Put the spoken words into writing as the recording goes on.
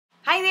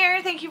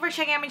there! Thank you for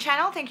checking out my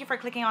channel. Thank you for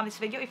clicking on this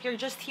video. If you're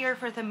just here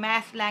for the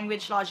math,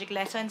 language, logic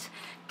lessons,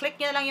 click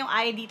nyo lang yung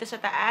I dito sa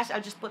taas.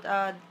 I'll just put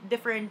a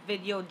different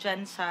video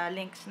dyan sa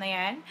links na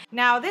yan.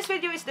 Now, this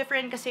video is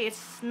different kasi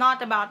it's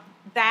not about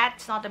that.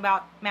 It's not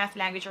about math,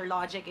 language, or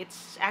logic.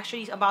 It's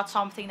actually about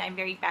something that I'm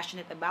very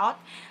passionate about.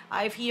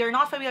 If you're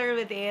not familiar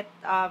with it,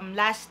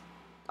 last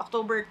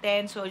October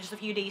 10, so just a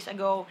few days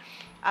ago,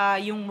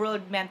 yung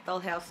World Mental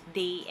Health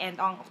Day, and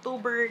on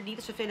October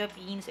dito sa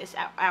Philippines is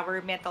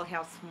our Mental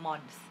Health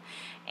Month.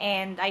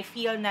 And I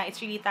feel na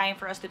it's really time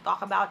for us to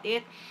talk about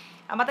it.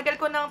 Matagal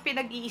ko nang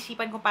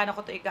pinag-iisipan kung paano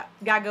ko ito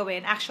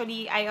gagawin.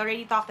 Actually, I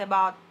already talked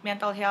about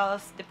mental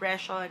health,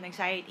 depression,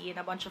 anxiety, and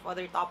a bunch of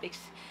other topics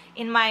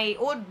in my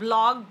old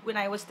blog when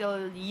I was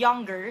still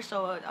younger,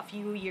 so a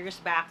few years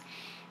back.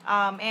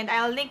 And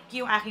I'll link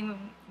yung aking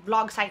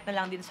blog site na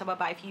lang din sa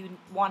baba if you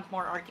want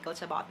more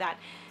articles about that.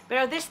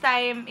 Pero this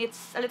time,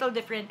 it's a little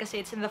different kasi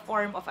it's in the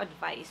form of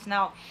advice.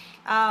 Now,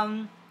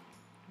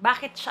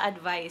 bakit siya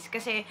advice?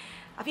 Kasi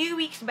a few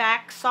weeks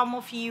back, some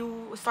of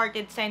you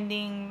started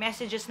sending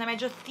messages na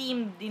medyo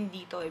themed din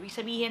dito. Ibig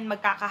sabihin,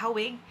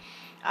 magkakahawig.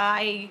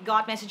 I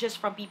got messages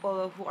from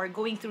people who are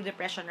going through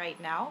depression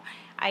right now.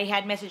 I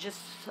had messages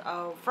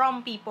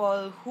from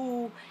people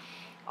who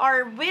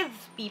are with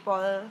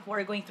people who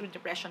are going through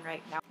depression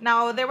right now.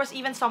 Now, there was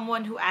even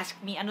someone who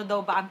asked me, ano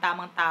daw ba ang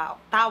tamang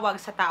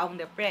tawag sa taong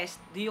depressed?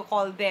 Do you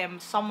call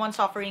them someone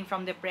suffering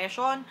from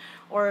depression?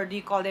 Or do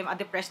you call them a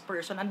depressed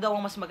person? Ano daw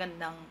ang mas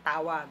magandang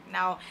tawag?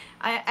 Now,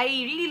 I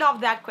really love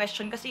that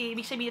question kasi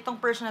ibig sabihin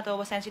itong person na to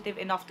was sensitive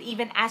enough to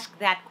even ask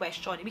that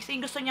question. Ibig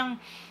sabihin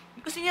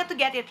gusto niya to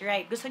get it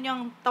right. Gusto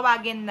niyang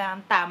tawagin na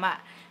tama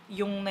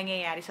yung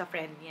nangyayari sa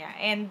friend niya.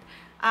 And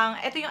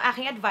ito yung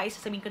aking advice,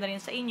 sasabihin ko na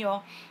rin sa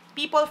inyo.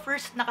 People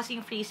first na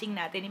kasing phrasing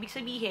natin. Ibig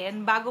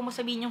sabihin, bago mo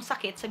sabihin yung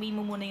sakit, sabihin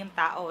mo muna yung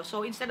tao.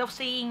 So, instead of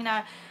saying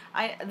na,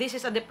 this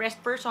is a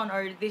depressed person,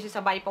 or this is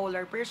a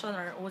bipolar person,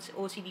 or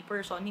OCD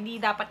person, hindi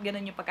dapat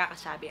ganun yung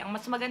pagkakasabi. Ang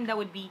mas maganda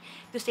would be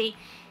to say,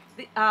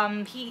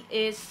 he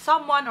is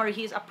someone, or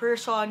he is a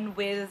person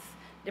with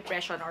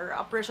depression, or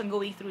a person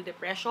going through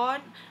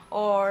depression,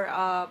 or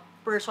a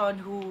person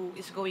who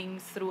is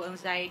going through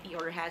anxiety,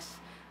 or has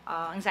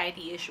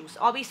anxiety issues.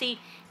 Always say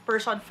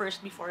person first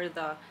before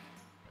the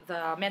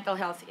mental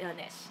health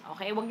illness.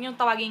 Okay? Huwag niyong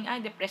tawaging,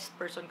 depressed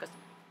person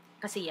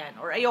kasi yan.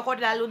 Or ayoko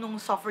lalo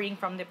nung suffering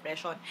from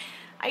depression.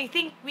 I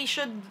think we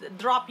should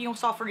drop yung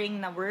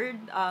suffering na word.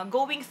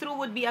 Going through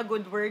would be a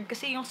good word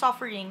kasi yung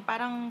suffering,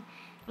 parang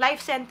life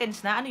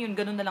sentence na. Ano yun?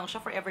 Ganun na lang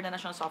siya. Forever na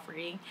siyang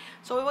suffering.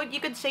 So, what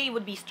you could say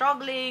would be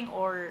struggling,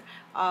 or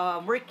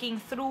working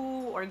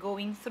through, or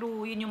going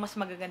through. Yun yung mas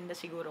magaganda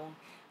sigurong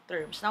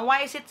terms. Now,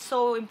 why is it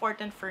so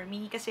important for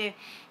me? Kasi,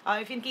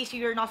 if in case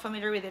you're not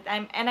familiar with it,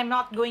 I'm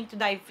not going to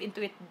dive into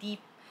it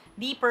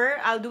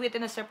deeper. I'll do it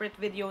in a separate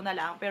video na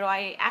lang. Pero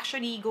I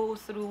actually go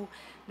through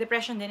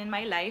depression din in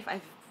my life.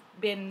 I've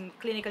been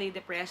clinically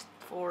depressed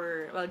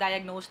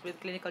diagnosed with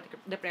clinical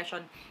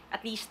depression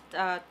at least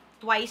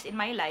twice in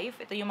my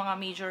life. Ito yung mga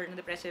major na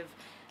depressive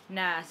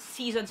na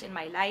seasons in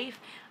my life.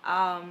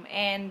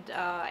 And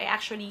I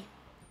actually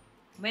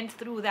went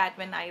through that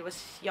when I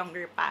was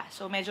younger pa.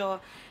 So,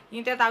 medyo,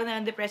 yung tinatawag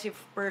na depressive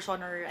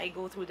person, or I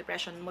go through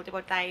depression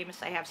multiple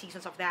times, I have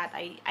seasons of that,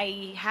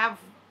 I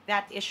have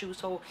that issue.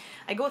 So,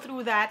 I go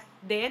through that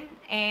then,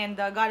 and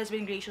God has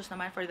been gracious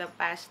naman for the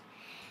past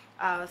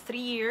 3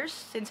 years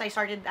since I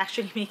started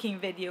actually making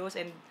videos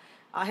and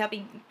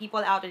helping people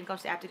out when it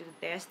comes to aptitude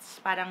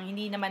tests. Parang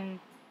hindi naman,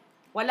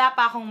 wala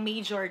pa akong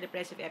major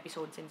depressive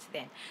episode since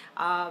then.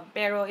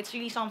 Pero it's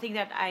really something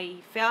that I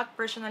felt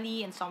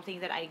personally, and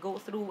something that I go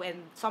through,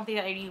 and something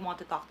that I really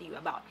want to talk to you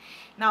about.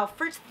 Now,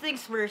 first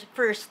things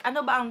first,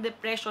 ano ba ang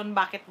depression?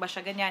 Bakit ba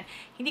siya ganyan?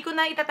 Hindi ko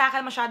na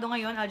itatakal masyado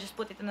ngayon. I'll just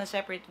put it in a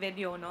separate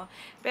video, no?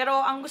 Pero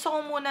ang gusto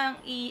ko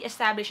munang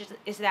i-establish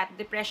is that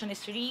depression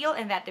is real,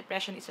 and that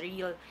depression is a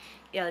real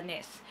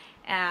illness.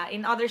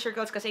 In other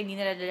circles kasi hindi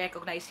nila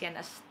recognize yan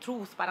as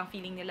truth. Parang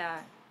feeling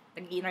nila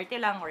nag-inarte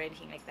lang or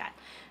anything like that.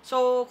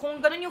 So, kung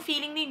ganun yung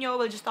feeling ninyo,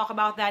 we'll just talk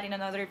about that in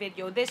another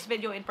video. This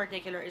video in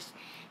particular is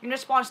in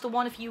response to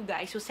one of you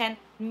guys who sent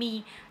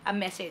me a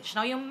message.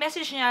 Now, yung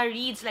message niya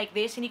reads like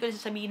this. Hindi ko na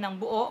sasabihin ng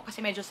buo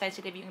kasi medyo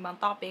sensitive yung ibang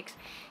topics.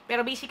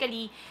 Pero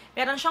basically,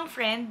 meron siyang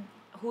friend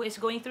who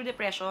is going through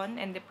depression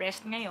and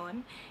depressed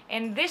ngayon.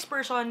 And this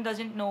person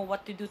doesn't know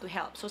what to do to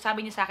help. So,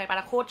 sabi niya sa akin,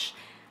 parang, Coach,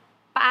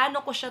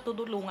 paano ko siya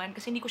tutulungan?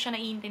 Kasi hindi ko siya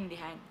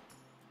naiintindihan.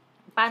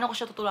 Paano ko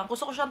siya tutulungan?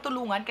 Gusto ko siyang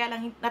tulungan, kaya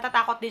lang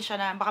natatakot din siya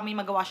na baka may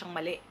magawa siyang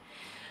mali.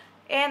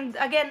 And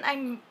again,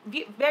 I'm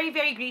very,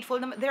 very grateful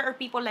na there are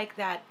people like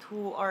that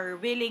who are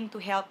willing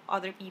to help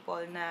other people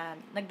na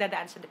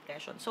nagdadaan sa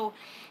depression. So,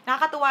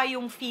 nakakatuwa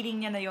yung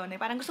feeling niya na yun.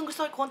 Parang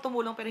gustong-gusto kong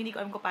tumulong pero hindi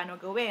ko alam kung paano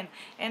gawin.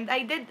 And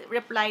I did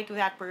reply to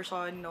that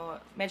person, no,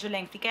 medyo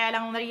lengthy. Kaya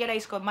lang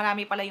na-realize ko,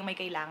 marami pala yung may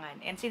kailangan.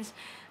 And since,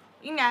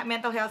 yun nga,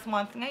 Mental Health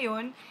Month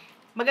ngayon,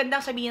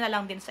 magandang sabihin na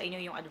lang din sa inyo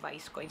yung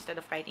advice ko instead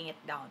of writing it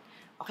down.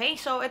 Okay?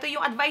 So, ito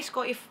yung advice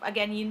ko if,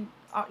 again, you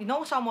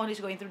know someone who's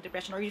going through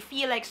depression, or you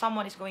feel like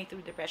someone is going through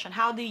depression,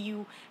 how do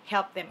you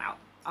help them out?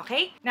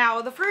 Okay?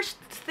 Now, the first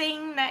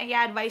thing na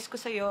i-advise ko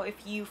sa'yo, if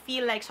you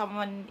feel like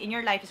someone in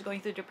your life is going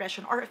through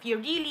depression, or if you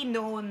really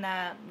know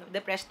na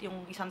depressed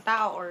yung isang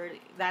tao, or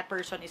that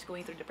person is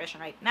going through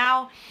depression right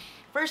now,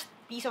 first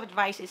piece of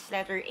advice is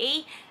letter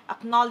A,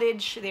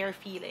 acknowledge their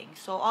feelings.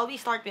 So,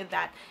 always start with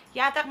that. You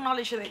have to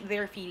acknowledge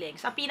their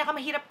feelings. Ang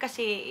pinakamahirap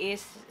kasi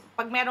is,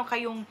 pag meron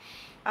kayong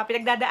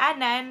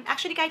pinagdadaanan,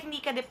 actually kahit hindi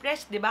ka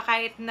depressed, 'di ba?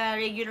 Kahit na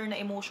regular na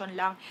emotion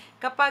lang,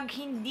 kapag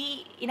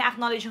hindi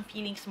ina-acknowledge yung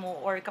feelings mo,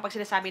 or kapag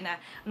sinasabi na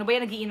ano ba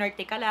yan,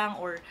 nag-iinerte ka lang,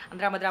 or ang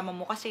drama-drama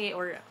mo kasi,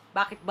 or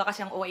bakit ba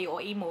kasi ang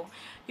OA-OA mo,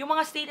 yung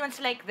mga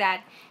statements like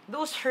that,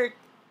 those hurt.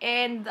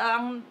 And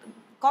ang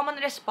common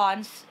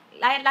response,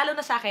 lalo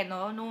na sa akin,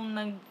 no, nung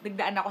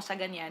nagdaan ako sa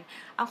ganyan,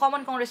 ang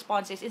common kong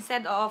response is,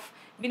 instead of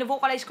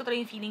binavocalize ko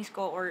talaga yung feelings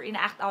ko, or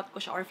ina-act out ko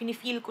siya, or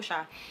feel ko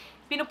siya,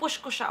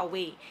 pinupush ko siya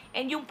away.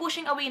 And yung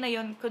pushing away na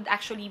yun could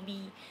actually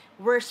be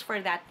worse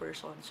for that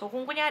person. So,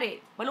 kung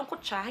kunyari,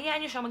 malungkot siya, hayaan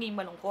nyo siya maging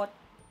malungkot.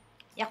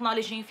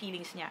 I-acknowledge nyo yung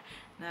feelings niya.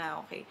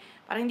 Na, okay,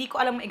 parang hindi ko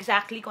alam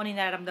exactly kung ano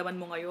yung nararamdaman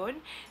mo ngayon,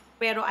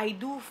 pero I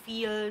do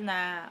feel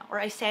na,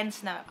 or I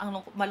sense na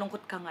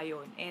malungkot ka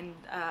ngayon. And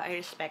I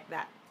respect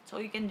that.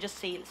 So, you can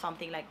just say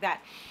something like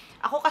that.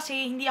 Ako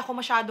kasi, hindi ako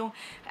masyadong,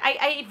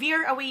 I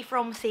veer away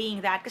from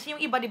saying that. Kasi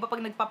yung iba, di ba, pag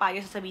nagpapayo,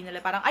 sasabihin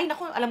nila, parang, ay,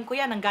 naku, alam ko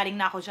yan, nanggaling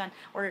na ako dyan.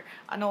 Or,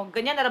 ano,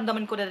 ganyan,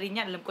 naramdaman ko na rin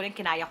yan. Alam ko rin,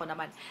 kinaya ko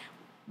naman.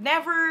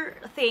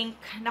 Never think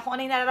na kung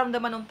ano yung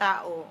nararamdaman ng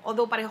tao,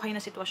 although pareho kayo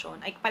ng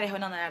sitwasyon, ay pareho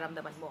ng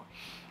nararamdaman mo.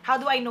 How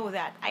do I know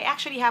that? I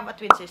actually have a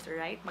twin sister,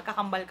 right?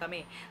 Magkakambal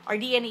kami. Our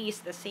DNA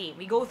is the same.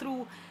 We go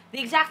through the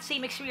exact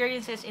same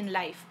experiences in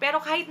life. Pero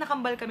kahit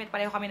nakambal kami at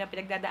pareho kami na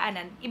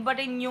pinagdadaanan, iba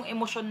rin yung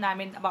emosyon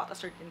namin about a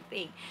certain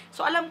thing.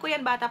 So, alam ko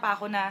yan, bata pa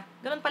ako, na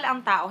ganun pala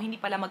ang tao,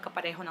 hindi pala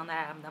magkapareho ng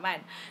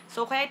nararamdaman.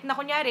 So, kahit na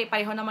kunyari,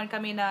 pareho naman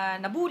kami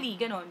na nabully,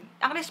 ganun,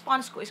 ang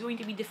response ko is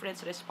going to be different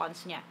sa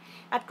response niya.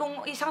 At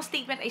kung isang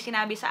statement ay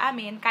sinabi sa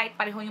amin, kahit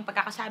pareho yung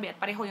pagkakasabi at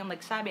pareho yung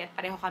nagsabi at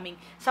pareho kaming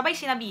sabay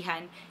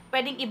sinabihan,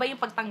 pwedeng iba yung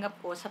pagtanggap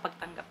ko sa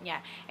pagtanggap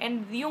niya.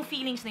 And yung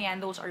feelings na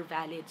yan, those are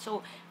valid.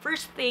 So,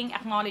 first thing,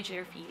 acknowledge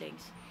their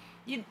feelings.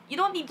 You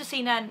don't need to say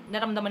na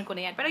naramdaman ko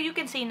na yan, pero you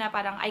can say na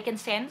parang I can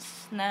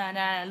sense na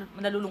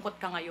nalulungkot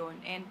ka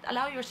ngayon, and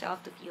allow yourself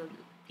to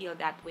feel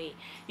that way.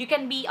 You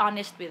can be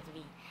honest with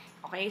me.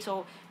 Okay?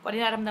 So, kung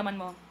ano naramdaman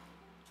mo,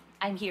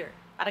 I'm here.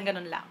 Parang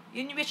ganun lang.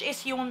 Yun, which is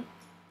yung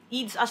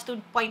leads us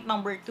to point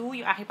number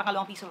 2, yung aking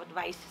pangalawang piece of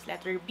advice is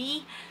letter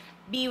B,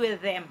 be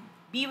with them.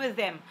 Be with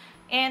them.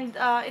 And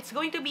it's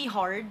going to be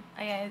hard.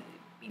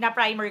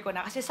 Na-primer ko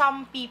na. Kasi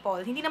some people,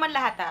 hindi naman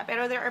lahat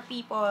pero there are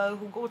people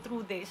who go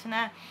through this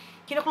na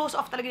kino-close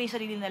off talaga yung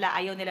sarili nila.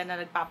 Ayaw nila na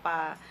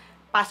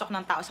nagpapasok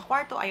ng tao sa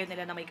kwarto. Ayaw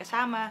nila na may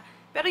kasama.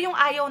 Pero yung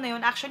ayaw na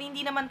yun, actually,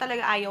 hindi naman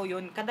talaga ayaw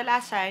yun.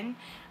 Kadalasan,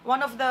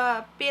 one of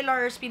the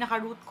pillars,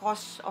 pinaka-root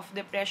cause of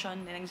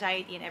depression and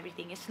anxiety and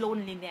everything is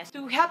loneliness.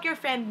 To help your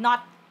friend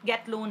not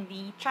get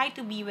lonely, try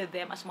to be with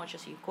them as much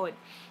as you could.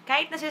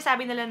 Kahit na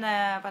sinasabi nila na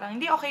parang,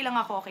 hindi, okay lang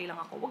ako.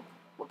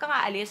 Huwag kang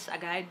aalis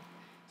agad.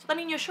 So,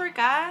 tanong nyo, sure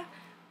ka?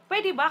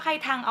 Pwede ba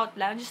kahit hangout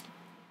lang? Just,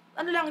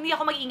 hindi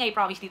ako mag-iingay,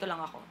 promise, dito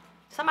lang ako.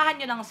 Samahan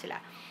nyo lang sila.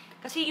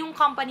 Kasi yung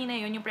company na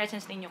yun, yung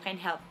presence ninyo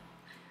can help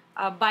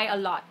by a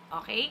lot,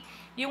 okay?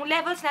 Yung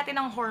levels natin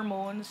ng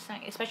hormones,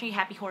 especially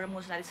happy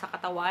hormones natin sa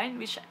katawan,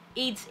 which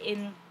aids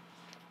in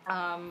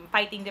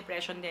fighting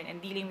depression din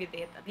and dealing with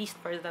it, at least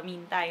for the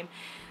meantime,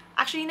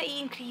 actually,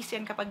 nai-increase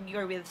yan kapag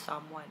you're with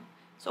someone.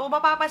 So,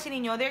 mapapansin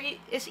niyo there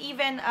is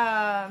even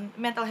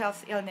mental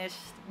health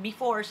illness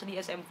before sa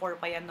DSM-4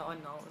 pa yan noon,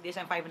 no?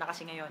 DSM-5 na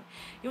kasi ngayon.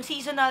 Yung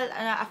seasonal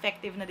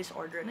affective na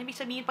disorder. Ibig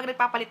sabihin, pag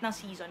nagpapalit ng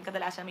season,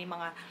 kadalasan may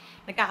mga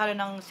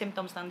nagkakaroon ng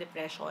symptoms ng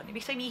depression.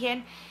 Ibig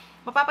sabihin,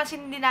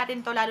 mapapansin din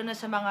natin to lalo na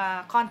sa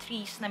mga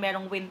countries na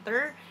merong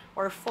winter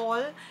or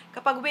fall.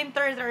 Kapag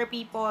winter, there are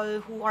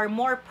people who are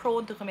more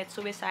prone to commit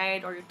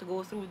suicide or to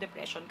go through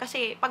depression.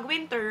 Kasi pag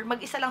winter,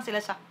 mag-isa lang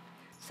sila sa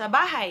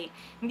bahay.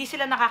 Hindi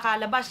sila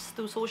nakakalabas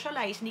to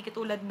socialize. Hindi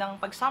katulad ng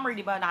pag summer,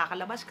 di ba,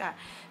 nakakalabas ka.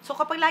 So,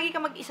 kapag lagi ka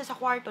mag-isa sa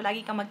kwarto,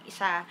 lagi ka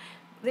mag-isa,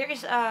 there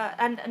is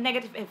a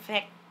negative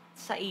effect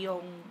sa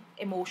iyong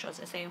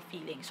emotions and sa iyong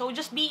feelings. So,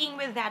 just being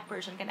with that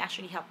person can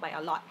actually help by a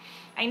lot.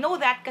 I know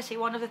that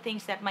kasi one of the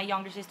things that my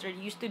younger sister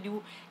used to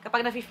do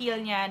kapag nafe-feel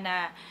niya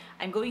na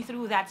I'm going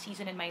through that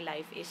season in my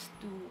life is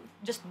to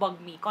just bug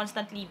me,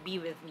 constantly be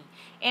with me.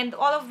 And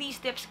all of these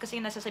tips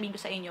kasi nasasabihin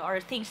ko sa inyo are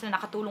things na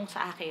nakatulong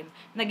sa akin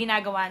na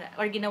ginagawa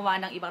or ginawa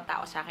ng ibang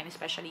tao sa akin,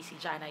 especially si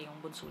Jana, yung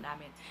bunso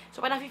namin. So,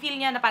 pag nafe-feel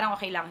niya na parang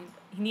okay lang,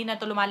 hindi na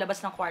to lumalabas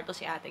ng kwarto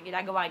si ate,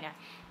 ginagawa niya,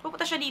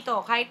 pupunta siya dito,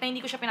 kahit na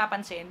hindi ko siya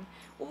pinapansin,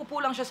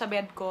 uupo lang siya sa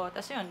bed ko,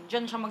 tapos yun,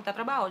 dyan siya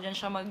magtatrabaho, dyan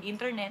siya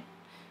mag-internet,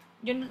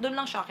 doon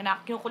lang siya,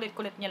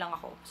 kinukulit-kulit niya lang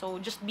ako.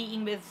 So, just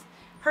being with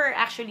her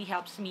actually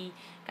helps me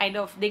kind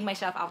of dig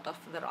myself out of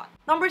the rut.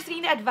 Number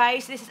 3 na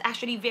advice, this is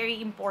actually very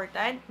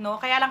important, no?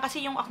 Kaya lang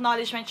kasi yung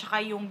acknowledgement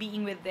tsaka yung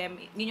being with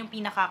them, yun yung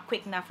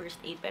pinaka-quick na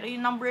first aid. Pero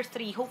yung number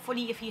 3,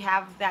 hopefully if you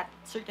have that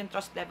certain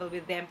trust level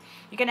with them,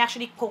 you can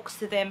actually coax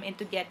them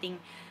into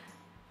getting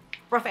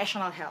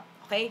professional help.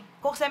 Okay?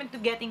 Coax them into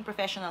getting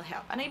professional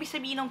help. Ano ibig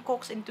sabihin ng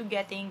coax into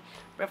getting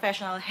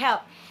professional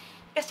help?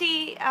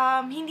 Kasi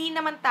hindi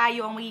naman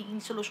tayo ang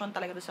magiging solusyon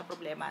talaga doon sa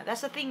problema.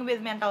 That's the thing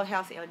with mental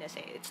health illness.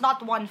 It's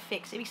not one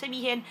fix. Ibig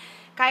sabihin,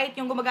 kahit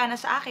yung gumagana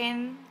sa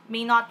akin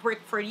may not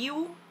work for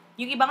you.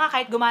 Yung iba nga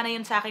kahit gumana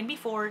yun sa akin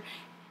before,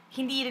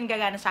 hindi rin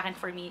gagana sa akin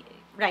for me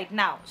right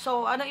now.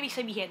 So, ano ibig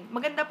sabihin?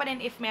 Maganda pa rin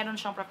if meron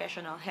siyang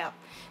professional help.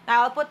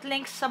 Now, I'll put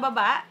links sa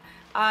baba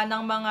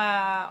ng mga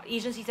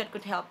agencies that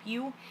could help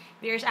you.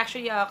 There's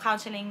actually a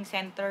counseling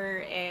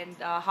center and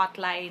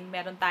hotline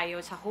meron tayo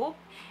sa Hope.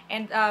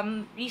 And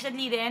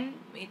recently then,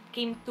 it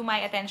came to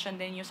my attention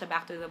din yung sa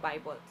Back to the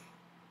Bible.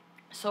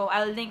 So,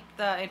 I'll link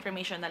the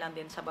information na lang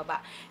din sa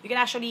baba. You can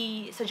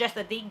actually suggest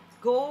that they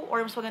go or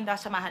mas maganda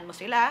samahan mo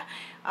sila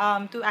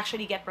to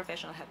actually get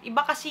professional help.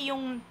 Iba kasi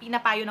yung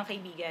pinapayo ng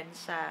kaibigan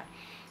sa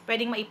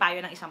pwedeng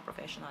maipayo ng isang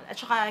professional. At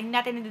saka, hindi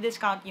natin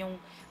i-discount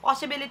yung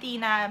possibility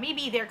na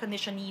maybe their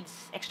condition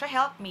needs extra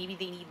help, maybe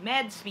they need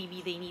meds, maybe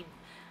they need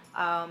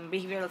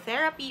behavioral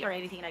therapy or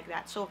anything like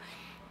that. So,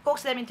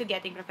 coax them into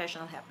getting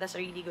professional help. That's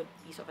a really good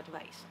piece of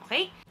advice.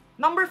 Okay?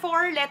 Number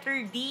 4,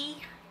 letter D,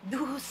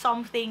 do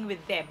something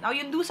with them. Now,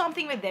 yung do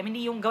something with them,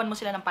 hindi yung gawin mo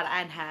sila ng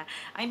paraan, ha?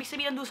 Ang ibig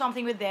sabihin ng do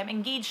something with them,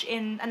 engage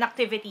in an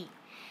activity.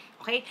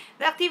 Okay?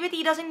 The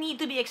activity doesn't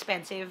need to be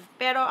expensive,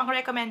 pero ang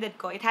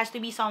recommended ko, it has to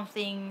be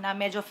something na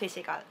medyo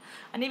physical.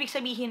 Ano ibig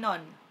sabihin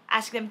nun?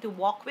 Ask them to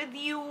walk with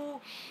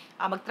you,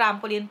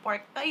 mag-trampoline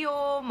park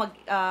kayo,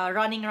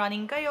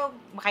 running kayo,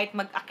 kahit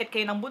mag-akit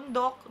kayo ng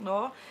bundok,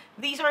 no?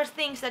 These are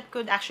things that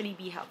could actually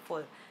be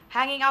helpful.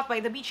 Hanging out by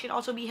the beach can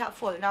also be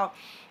helpful. Now,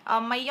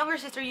 my younger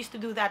sister used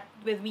to do that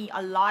with me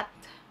a lot.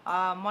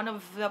 One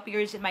of the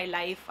periods in my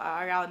life,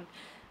 around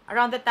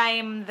the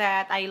time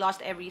that I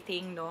lost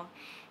everything, no?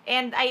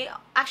 And I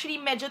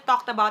actually medyo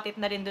talked about it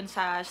na rin dun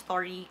sa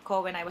story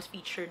ko when I was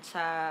featured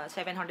sa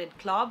 700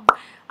 Club.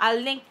 I'll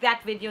link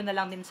that video na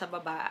lang din sa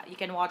baba. You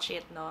can watch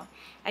it, no?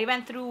 I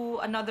went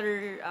through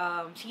another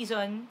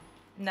season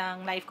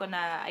ng life ko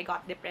na I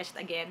got depressed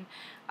again.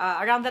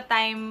 Around the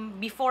time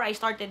before I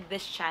started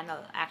this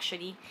channel,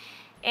 actually.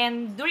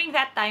 And during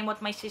that time,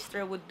 what my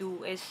sister would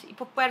do is,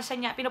 pinupwersa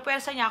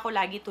niya ako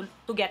lagi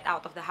to get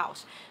out of the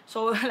house.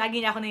 So,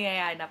 lagi niya ako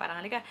niyayaan na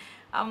parang, halika,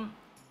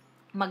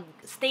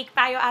 mag-steak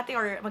tayo ate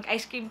or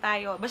mag-ice cream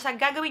tayo. Basta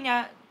gagawin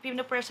niya,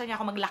 pinupwersa niya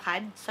ako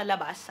maglakad sa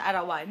labas, sa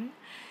arawan.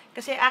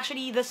 Kasi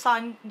actually, the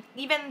sun,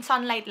 even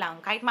sunlight lang,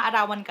 kahit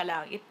maarawan ka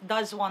lang, it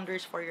does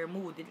wonders for your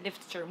mood. It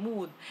lifts your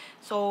mood.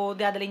 So,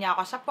 dadali niya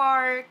ako sa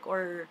park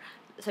or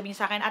sabihin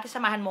sa akin, ate,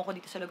 samahan mo ako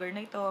dito sa lugar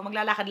na ito.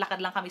 Maglalakad-lakad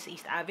lang kami sa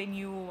East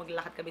Avenue,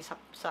 maglalakad kami sa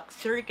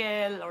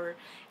Circle or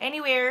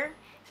anywhere.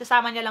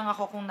 Sasama niya lang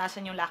ako kung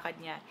nasan yung lakad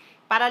niya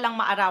para lang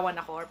maarawan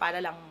ako or para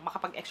lang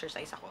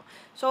makapag-exercise ako.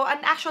 So,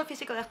 an actual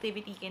physical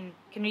activity can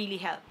really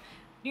help.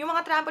 Yung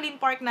mga trampoline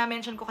park na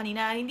mention ko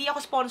kanina, hindi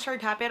ako sponsored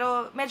ha,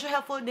 pero medyo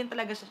helpful din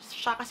talaga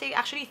siya kasi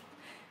actually,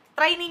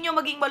 try ninyo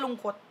maging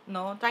malungkot,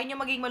 no? Try niyo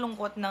maging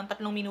malungkot ng 3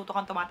 minuto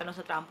kang tumatalon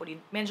sa trampoline.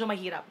 Medyo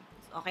mahirap.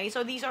 Okay?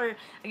 So, these are,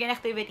 again,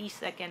 activities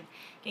that can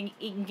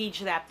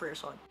engage that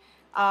person.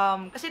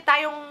 Kasi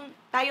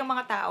tayong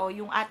mga tao,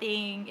 yung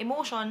ating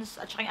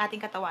emotions at saka yung ating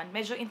katawan,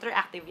 medyo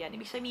interactive yan.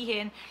 Ibig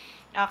sabihin,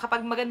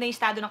 kapag maganda yung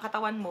estado ng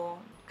katawan mo,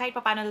 kahit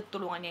pa paano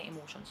tutulungan niya yung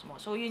emotions mo.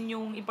 So, yun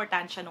yung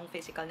importansya ng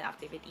physical na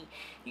activity.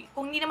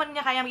 Kung hindi naman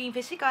niya kaya maging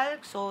physical,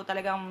 so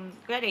talagang,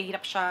 kaya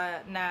hirap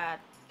siya na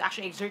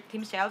actually exert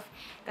himself.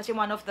 Kasi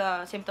one of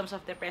the symptoms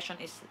of depression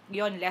is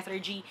yun,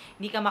 lethargy.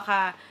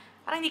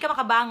 Parang hindi ka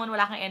makabangon,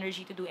 wala kang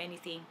energy to do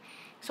anything.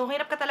 So,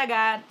 hirap ka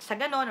talaga sa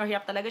ganon, or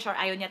hirap talaga siya, or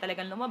ayaw niya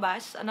talagang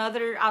lumabas.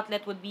 Another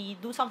outlet would be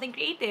do something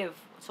creative.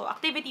 So,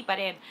 activity pa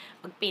rin.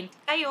 Mag-paint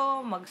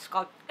kayo,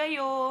 mag-sculpt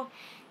kayo,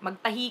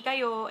 magtahi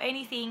kayo,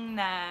 anything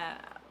na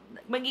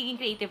magiging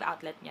creative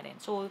outlet niya rin.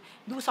 So,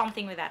 do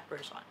something with that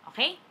person.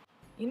 Okay?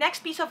 Yung next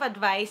piece of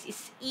advice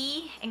is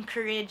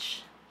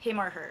encourage him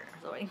or her.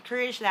 So,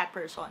 encourage that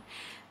person.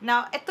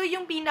 Now, ito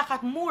yung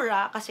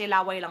pinakamura kasi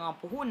laway lang ang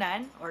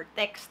puhunan or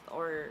text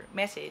or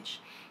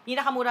message.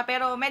 Pinakamura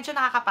pero medyo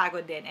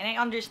nakakapagod din. And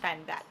I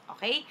understand that.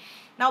 Okay?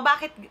 Now,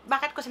 bakit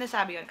ko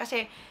sinasabi yun?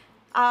 Kasi,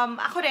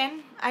 ako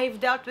rin, I've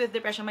dealt with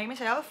depression by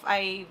myself.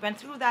 I went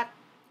through that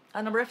a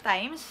number of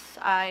times.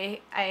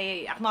 I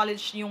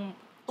acknowledge yung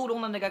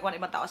tulong na nagagawa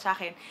ng ibang tao sa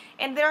akin.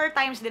 And there are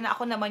times din na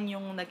ako naman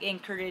yung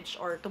nag-encourage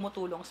or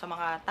tumutulong sa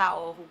mga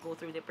tao who go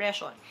through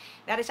depression.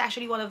 That is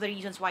actually one of the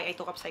reasons why I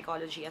took up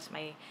psychology as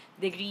my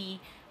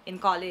degree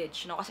in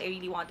college, no? Kasi I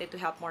really wanted to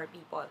help more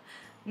people.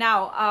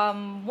 Now,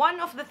 one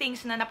of the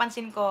things na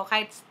napansin ko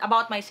kahit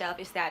about myself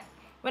is that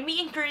when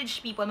we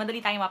encourage people, madali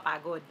tayong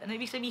mapagod. Ano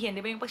ibig sabihin?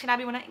 Di ba yung pag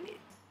sinabi mo na,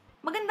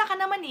 maganda ka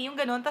naman eh, yung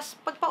ganun. Tapos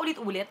pag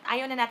paulit-ulit,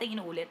 ayaw na natin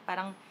inuulit.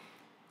 Parang,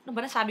 ano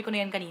ba, nasabi ko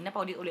na yan kanina,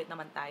 paulit-ulit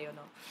naman tayo,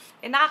 no?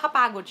 Eh,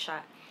 nakakapagod siya.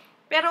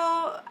 Pero,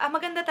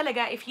 maganda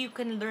talaga if you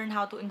can learn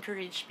how to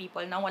encourage people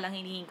na walang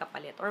hinihing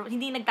kapalit or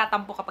hindi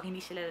nagtatampo kapag hindi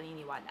sila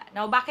naniniwala.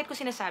 Now, bakit ko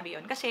sinasabi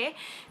yon? Kasi,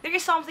 there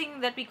is something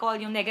that we call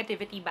yung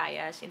negativity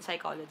bias in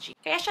psychology.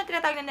 Kaya siya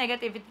tinatawag na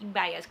negativity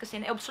bias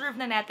kasi na-observe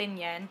na natin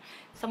yan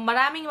sa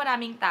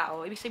maraming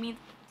tao. Ibig sabihin,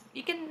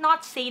 you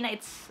cannot say na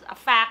it's a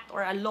fact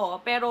or a law,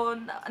 pero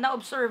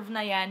na-observe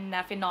na yan,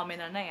 na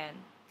phenomena na yan,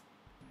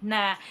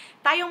 na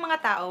tayong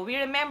mga tao, we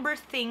remember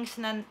things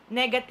na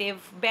negative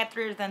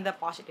better than the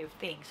positive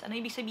things. Ano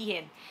ibig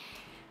sabihin?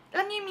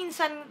 Alam niyo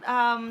minsan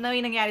na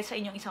may nangyari sa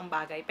inyong isang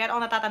bagay, pero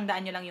ang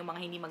natatandaan niyo lang yung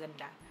mga hindi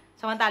maganda.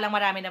 Samantalang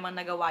marami namang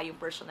nagawa yung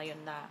person na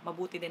yun na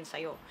mabuti din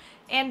sa'yo.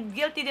 And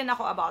guilty din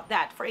ako about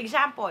that. For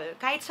example,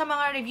 kahit sa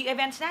mga review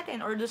events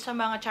natin or doon sa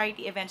mga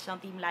charity events ng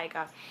Team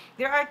Lyqa,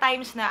 there are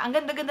times na ang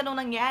ganda-ganda nung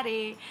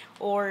nangyari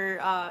or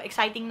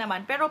exciting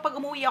naman. Pero pag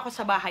umuwi ako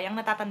sa bahay, ang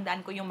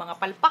natatandaan ko yung mga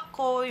palpak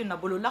ko, yung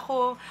nabulol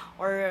ako,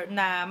 or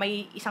na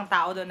may isang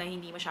tao doon na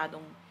hindi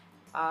masyadong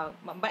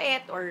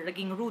mabait or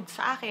naging rude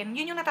sa akin.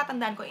 Yun yung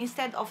natatandaan ko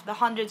instead of the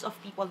hundreds of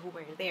people who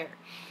were there.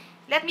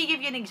 Let me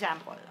give you an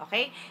example,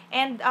 okay?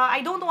 And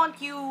I don't want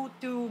you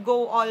to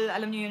go all,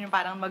 alam niyo yun,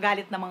 parang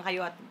magalit naman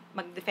kayo at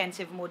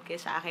mag-defensive mode kayo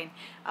sa akin.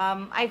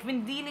 I've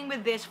been dealing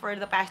with this for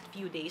the past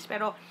few days,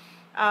 pero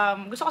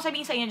gusto ko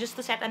sabihin sa inyo just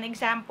to set an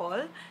example,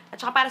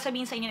 at saka para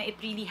sabihin sa inyo na it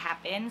really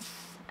happens.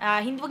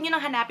 Huwag niyo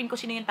nang hanapin kung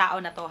sino yung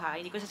tao na to, ha?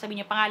 Hindi ko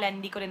sasabihin yung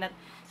pangalan, hindi ko rin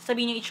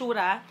sasabihin yung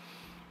itsura.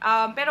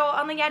 Pero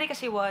ang nangyari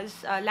kasi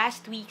was,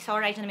 last week sa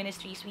Horizon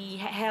Ministries,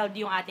 we held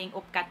yung ating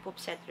UPCAT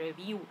PUPSET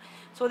review.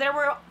 So there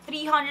were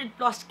 300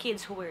 plus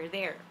kids who were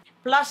there.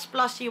 Plus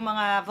yung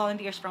mga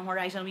volunteers from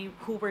Horizon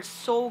who were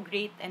so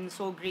great and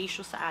so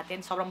gracious sa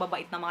atin. Sobrang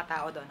babait na mga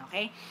tao doon,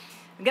 okay?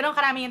 Ganon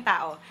karami yung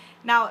tao.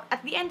 Now,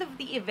 at the end of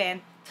the event,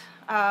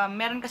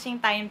 meron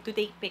kasing time to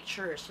take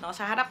pictures, no?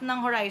 Sa harap ng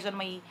Horizon,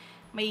 may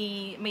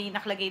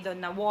nakalagay doon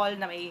na wall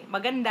na may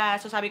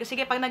maganda. So sabi ko,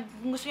 sige, pag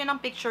gusto niyo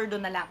ng picture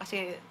doon na lang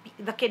kasi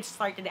the kids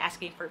started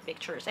asking for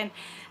pictures. And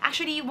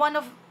actually,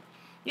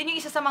 yun yung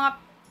isa sa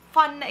mga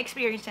fun na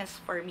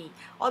experiences for me.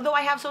 Although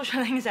I have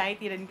social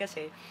anxiety rin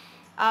kasi,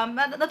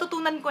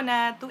 natutunan ko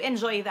na to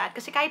enjoy that.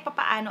 Kasi kahit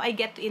papaano, I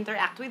get to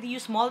interact with you,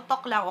 small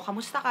talk lang, o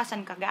kamusta ka,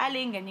 saan ka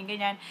galing,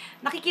 ganyan-ganyan.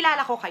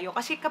 Nakikilala ko kayo.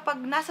 Kasi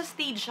kapag nasa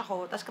stage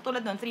ako, tas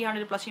katulad nun,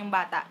 300 plus yung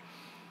bata,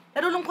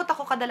 nalulungkot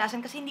ako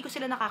kadalasan kasi hindi ko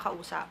sila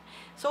nakakausap.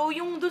 So,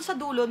 yung dun sa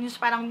dulo, yung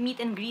parang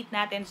meet and greet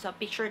natin sa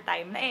picture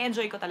time,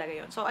 na-enjoy ko talaga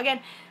yun. So, again,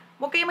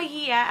 huwag kayo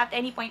mahihiya at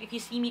any point if you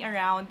see me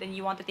around and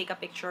you want to take a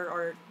picture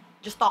or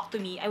just talk to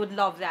me, I would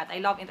love that.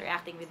 I love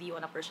interacting with you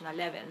on a personal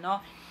level,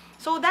 no?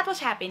 So, that was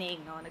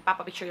happening, no?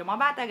 Nagpapapicture yung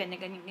mga bata,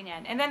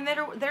 ganyan. And then,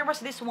 there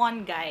was this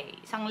one guy,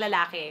 isang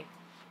lalaki.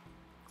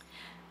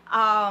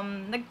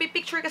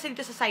 Nagpipicture kasi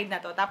dito sa side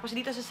na to. Tapos,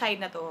 dito sa side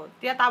na to,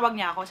 tinatawag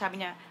niya ako.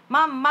 Sabi niya,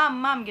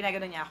 ma'am,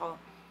 ginagano niya ako.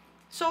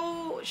 So,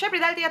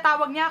 syempre, dahil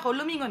tinatawag niya ako,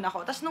 lumingon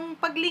ako. Tapos, nung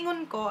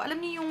paglingon ko, alam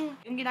niyo yung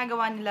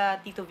ginagawa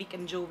nila Tito Vic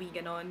and Joey,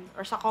 ganon,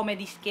 or sa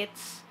comedy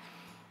skits,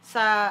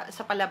 sa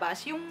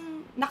palabas,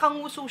 yung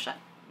nakanguso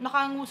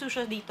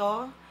siya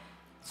dito.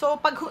 So,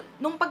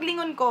 nung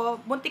paglingon ko,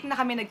 buntik na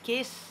kami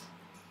nag-kiss.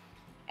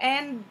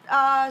 And,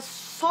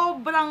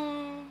 sobrang,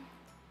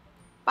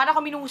 para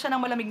ko minuhusan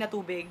ng malamig na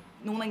tubig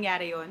nung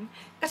nangyari yon.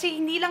 Kasi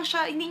hindi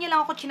niya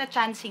lang ako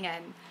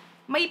chinachansingan.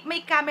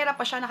 May camera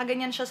pa siya,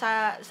 nakaganyan siya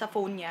sa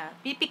phone niya.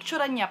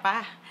 Pipicturean niya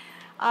pa.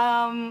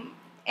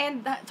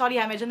 And, sorry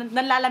ha, medyo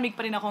nanlalamig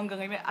pa rin ako hanggang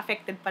ngayon.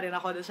 Affected pa rin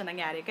ako doon sa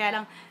nangyari. Kaya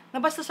lang,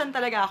 nabastusan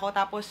talaga ako.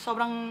 Tapos,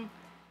 sobrang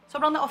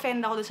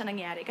na-offend ako doon sa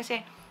nangyari.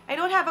 Kasi, I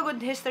don't have a good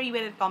history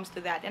when it comes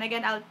to that. And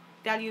again, I'll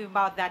tell you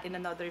about that in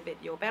another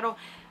video. Pero,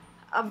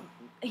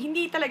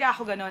 hindi talaga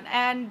ako ganun.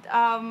 And,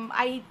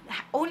 I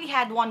only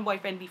had one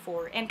boyfriend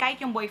before. And kahit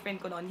yung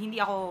boyfriend ko noon,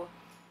 hindi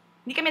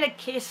kami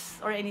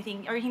nag-kiss or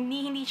anything. Or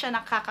hindi siya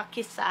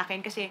nakaka-kiss sa akin.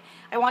 Kasi,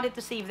 I wanted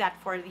to save that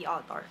for the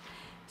altar.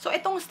 So,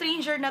 itong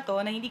stranger na to,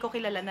 na hindi ko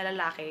kilala na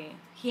lalaki,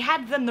 he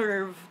had the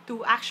nerve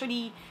to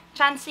actually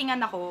chancingan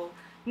ako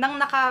nang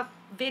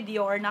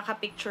naka-video or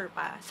naka-picture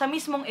pa sa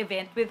mismong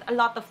event with a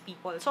lot of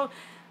people. So,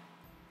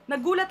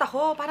 nagulat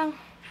ako, parang,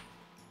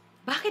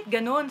 bakit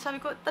ganun?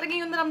 Sabi ko,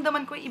 talagang yung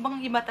naramdaman ko,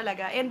 ibang-iba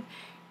talaga. And,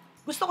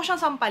 gusto ko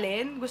siyang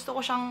sampalin, gusto ko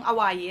siyang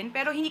awayin,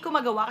 pero hindi ko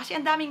magawa kasi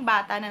ang daming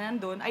bata na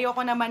nandun.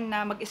 Ayoko naman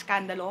na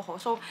mag-iskandalo ako.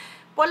 So,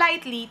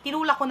 politely,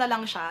 tinulak ko na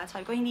lang siya.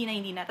 Sabi ko, hindi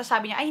na. Tapos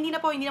sabi niya, ay, hindi na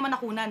po, hindi naman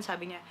nakunan,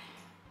 sabi niya.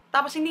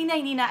 Tapos, hindi na,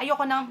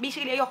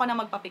 basically, ayoko na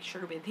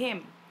magpa-picture with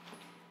him.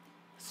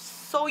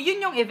 So,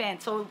 yun yung event.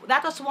 So,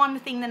 that was one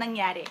thing na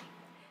nangyari.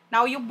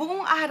 Now, yung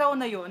buong araw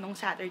na yun, nung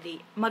Saturday,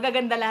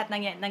 magaganda lahat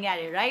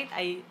nangyari, right?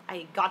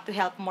 I got to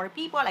help more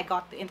people. I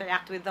got to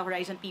interact with the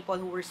Horizon people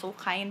who were so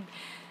kind.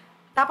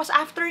 Tapos,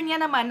 after niya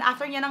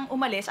nang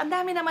umalis, ang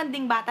dami naman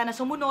ding bata na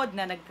sumunod,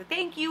 na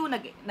nag-thank you,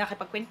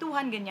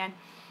 nakipagkwentuhan, ganyan.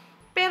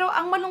 Pero,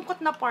 ang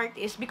malungkot na part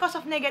is, because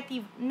of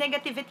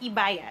negativity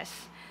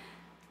bias,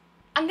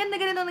 ang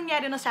ganda-ganda nang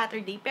nangyari no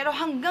Saturday, pero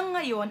hanggang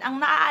ngayon, ang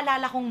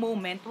naaalala kong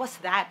moment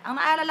was that. Ang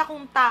naaalala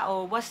kong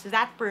tao was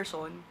that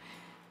person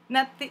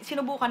na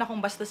sinubukan akong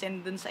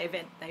bastusin dun sa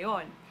event na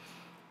yon.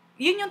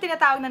 Yun yung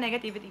tinatawag na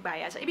negativity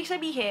bias. Ibig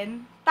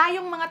sabihin,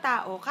 tayong mga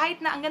tao,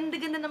 kahit na ang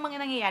ganda-ganda ng mga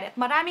nangyayari at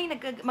maraming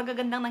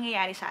magagandang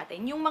nangyayari sa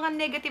atin, yung mga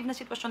negative na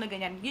sitwasyon na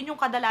ganyan, yun yung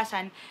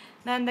kadalasan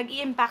na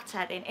nag-i-impact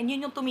sa atin and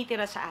yun yung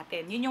tumitira sa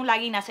atin. Yun yung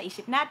laging nasa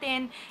isip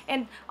natin.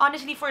 And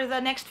honestly, for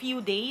the next few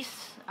days,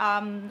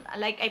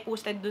 like I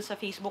posted doon sa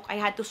Facebook, I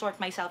had to sort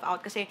myself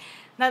out kasi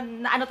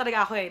ano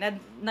talaga ako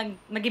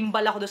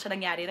nagimbal ako doon sa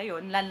nangyari na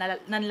yun.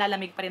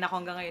 Nanlalamig pa rin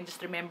ako hanggang ngayon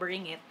just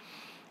remembering it.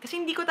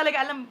 Kasi hindi ko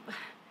talaga alam,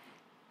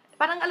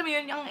 parang alam mo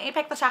yun, yung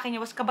epekto sa akin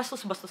niya was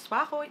kabastos-bastos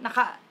pa ako,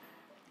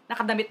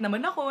 nakadamit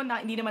naman ako,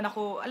 hindi naman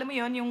ako, alam mo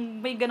yun,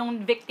 yung may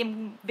ganong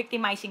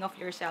victimizing of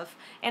yourself.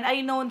 And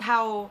I know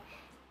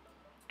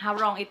how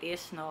wrong it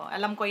is, no?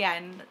 Alam ko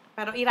yan,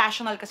 pero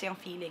irrational kasi ang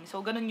feeling. So,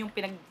 ganun yung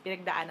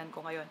pinagdaanan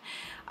ko ngayon.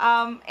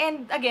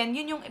 And again,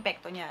 yun yung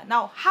epekto niya.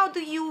 Now, how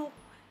do you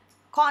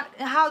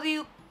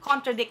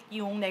contradict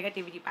yung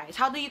negativity bias?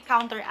 How do you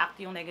counteract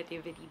yung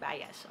negativity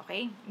bias?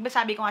 Okay?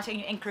 Sabi ko nga sa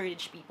inyo,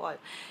 encourage people.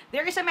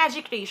 There is a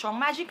magic ratio. Ang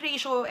magic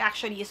ratio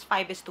actually is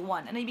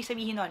 5:1. Ano ibig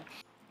sabihin nun?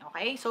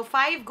 Okay? So,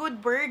 5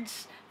 good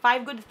words,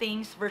 5 good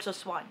things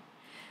versus 1.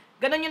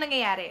 Ganon yung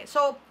nangyayari.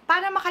 So,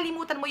 para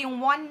makalimutan mo yung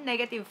one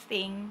negative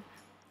thing,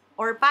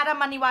 or para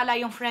maniwala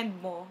yung friend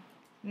mo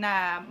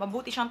na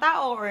mabuti siyang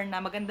tao, or na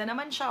maganda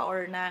naman siya,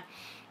 or na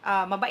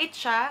mabait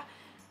siya,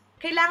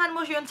 kailangan mo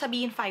yun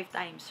sabihin 5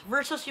 times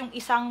versus yung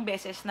isang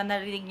beses na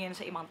narinig niyo yun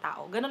sa ibang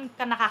tao. Ganon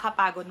ka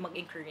nakakapagod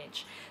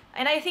mag-encourage.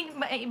 And I think,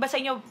 iba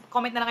sa inyo,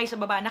 comment na lang kayo sa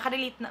baba,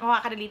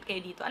 makaka-relate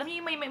kayo dito. Alam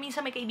niyo,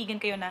 minsan may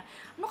kaibigan kayo na,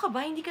 ano ka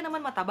ba, hindi ka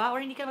naman mataba,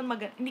 or hindi ka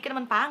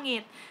naman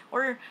pangit,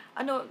 or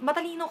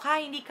matalino ka,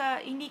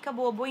 hindi ka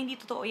bobo, hindi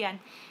totoo yan.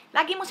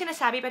 Lagi mo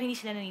sinasabi pero hindi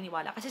sila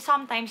naniniwala. Kasi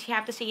sometimes, you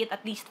have to say it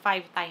at least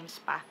 5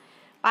 times pa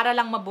para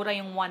lang mabura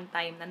yung one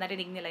time na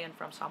narinig nila yun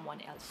from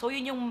someone else. So,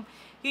 yun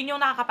yung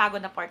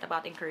nakakapagod na part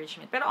about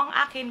encouragement. Pero ang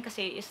akin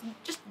kasi is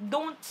just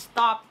don't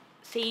stop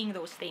saying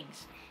those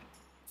things.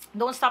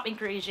 Don't stop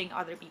encouraging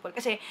other people.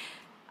 Kasi,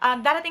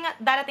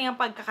 darating ang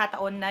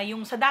pagkakataon na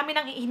yung sa dami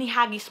ng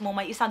hinihagis mo,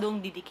 may isang doong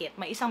didikit.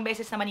 May isang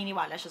beses na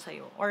maniniwala siya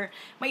sa'yo. Or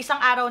may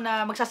isang araw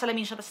na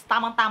magsasalamin siya, tapos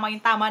tamang-tama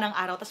yung tama ng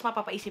araw, tapos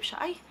mapapaisip siya,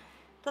 ay,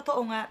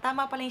 totoo nga,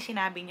 tama pala yung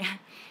sinabi niya.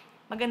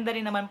 Maganda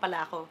rin naman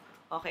pala ako.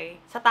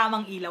 Okay? Sa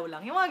tamang ilaw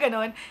lang. Yung mga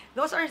ganon,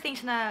 those are things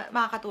na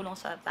makakatulong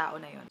sa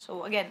tao na yun.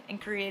 So, again,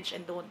 encourage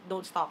and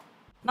don't stop.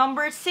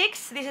 Number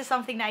 6, this is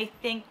something na I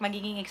think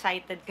magiging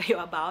excited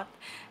kayo about.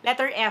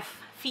 Letter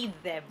F, feed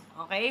them.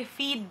 Okay?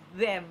 Feed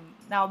them.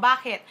 Now,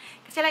 bakit?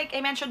 Kasi like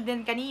I mentioned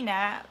din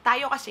kanina,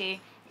 tayo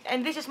kasi,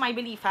 and this is my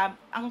belief ha,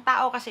 ang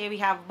tao kasi,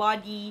 we have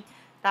body,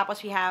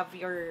 tapos we have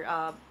your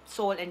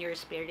soul and your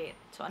spirit.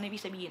 So, ano ibig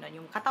sabihin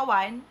nun? Yung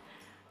katawan,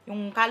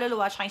 yung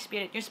kaluluwa, at yung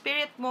spirit. Yung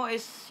spirit mo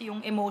is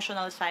yung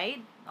emotional side,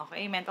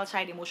 okay? Mental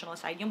side, emotional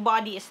side. Yung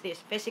body is this,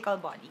 physical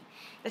body.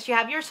 Tapos you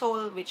have your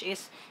soul, which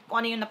is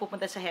kung ano yung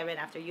napupunta sa heaven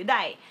after you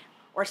die.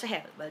 Or sa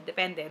hell, well,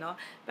 depende, no?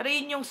 Pero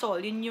yun yung soul,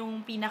 yun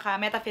yung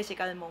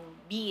pinaka-metaphysical mong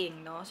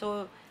being, no?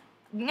 So,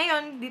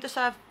 ngayon, dito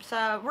sa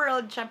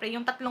world, syempre,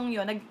 yung tatlong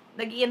yun,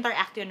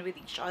 nag-i-interact yun with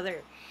each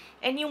other.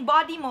 And yung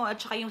body mo, at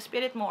saka yung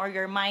spirit mo, or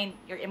your mind,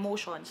 your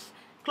emotions,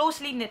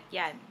 closely knit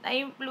yan.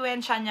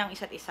 Na-influensya niyang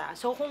isa't isa.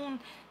 So, kung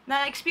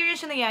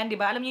na-experience na yan, di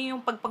ba? Alam niyo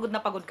yung pagpagod na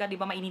pagod ka, di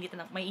ba?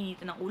 Mainitan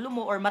ng ulo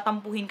mo, or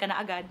matampuhin ka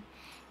na agad.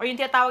 Or yung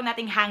tinatawag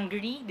nating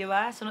hangry, di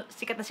ba? So,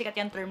 sikat na sikat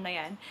yung term na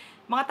yan.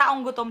 Mga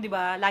taong gutom, di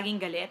ba?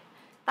 Laging galit.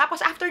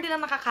 Tapos, after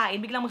nilang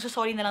nakakain, biglang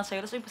magsusorry na lang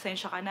sa'yo. Tapos,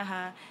 pasensya ka na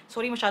ha.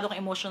 Sorry, masyado kong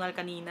emotional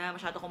kanina.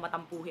 Masyado kong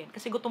matampuhin.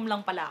 Kasi gutom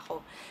lang pala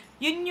ako.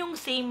 Yun yung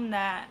same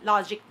na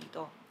logic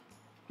dito.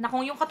 Na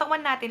kung yung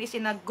katawan natin is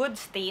in a good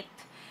state,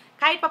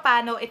 kahit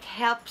papano, it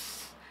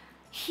helps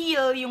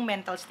heal yung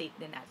mental state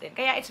din natin.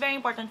 Kaya, it's very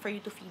important for you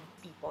to feed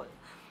people.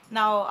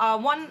 Now,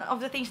 one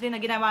of the things din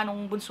na ginawa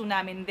nung bunso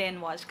namin then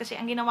was, kasi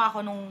ang ginawa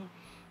ko nung,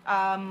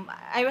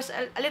 I was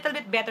a little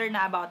bit better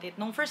na about it.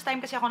 Nung first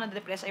time kasi ako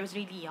na-depress, I was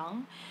really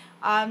young.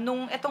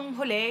 Nung etong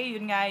huli,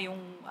 yun nga, yung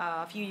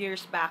few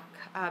years back,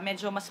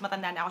 medyo mas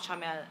matanda na ako,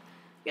 tsaka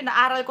yun,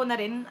 naaral ko na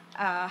rin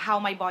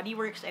how my body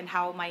works and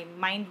how my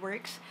mind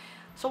works.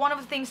 So, one of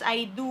the things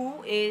I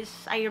do is,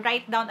 I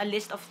write down a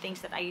list of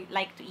things that I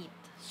like to eat.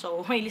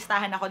 So, may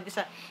listahan ako dito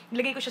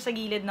nilagay ko siya sa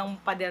gilid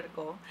ng pader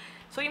ko.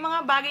 So, yung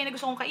mga bagay na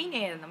gusto kong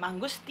kainin,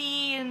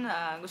 mangosteen,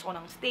 gusto ko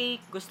ng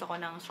steak, gusto ko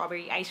ng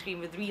strawberry ice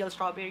cream with real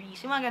strawberries,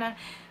 yung mga ganun,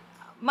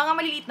 mga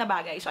maliliit na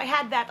bagay. So, I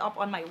had that up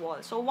on my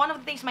wall. So, one of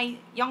the things my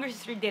younger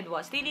sister did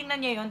was,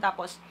 tinignan niya yun,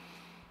 tapos,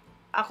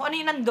 kung ano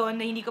yung nandun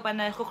na hindi ko pa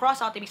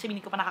na-cross out, ibig sabihin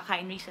hindi ko pa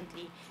nakakain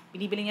recently,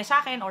 binibili niya sa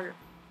akin, or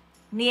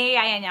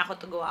niyayaya niya ako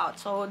to go out.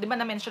 So, di ba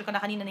na-mention ko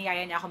na kanina,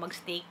 niyayaya niya ako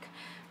mag-steak.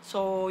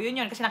 So, yun,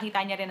 kasi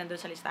nakita niya rin nandun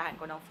sa listahan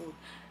ko ng food.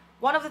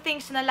 One of the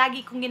things na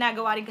lagi kong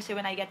ginagawa rin kasi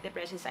when I get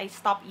depressed is I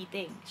stop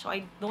eating. So,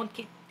 I don't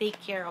take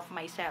care of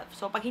myself.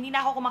 So, pag hindi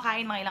na ako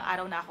kumakain, mga ilang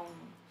araw na akong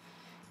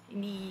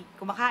hindi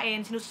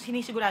kumakain,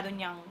 sinisigurado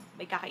niyang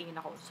may kakainin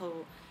ako. So,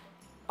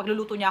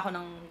 pagluluto niya ako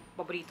ng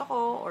paborito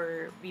ko,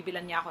 or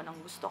bibilan niya ako ng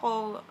gusto ko,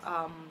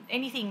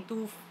 anything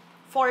to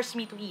force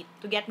me to eat,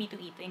 to get me to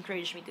eat, to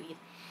encourage me to eat.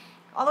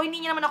 Although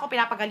hindi niya naman ako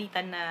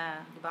pinapagalitan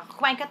na, di ba,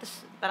 kumain ka,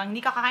 tapos parang hindi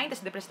ka kakain,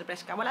 tapos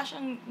depressed ka.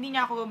 Hindi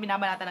niya ako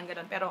binabanatan ng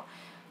gano'n. Pero,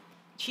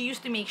 she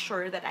used to make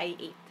sure that I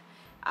ate.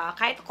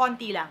 Kahit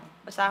konti lang,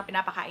 basta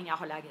pinapakain niya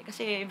ako lagi.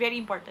 Kasi, very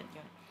important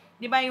yun.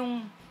 Di ba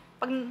yung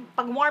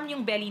pag warm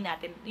yung belly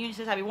natin, yun yung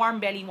sinasabi, warm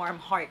belly, warm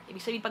heart.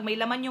 Ibig sabihin, pag may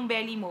laman yung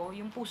belly mo,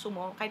 yung puso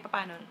mo, kahit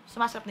paano,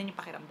 sumasarap din yung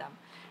pakiramdam.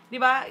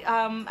 Di ba?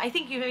 I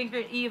think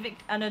you've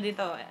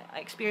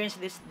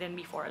experienced this then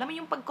before. Alam mo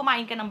yung pag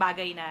kumain ka ng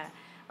bagay na,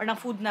 or ng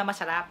food na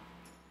masarap.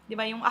 Di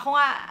ba? Yung ako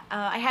nga,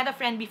 I had a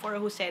friend before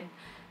who said,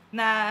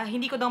 na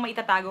hindi ko daw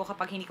maitatago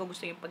kapag hindi ko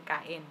gusto yung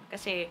pagkain.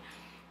 Kasi,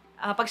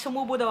 pag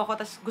sumubo daw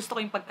ako, tas gusto ko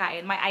yung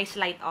pagkain, my eyes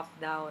light up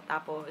daw.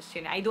 Tapos,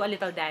 yun, I do a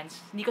little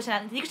dance. Hindi ko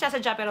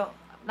sinasadya, pero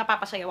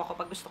napapasayaw ako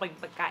pag gusto ko yung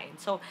pagkain.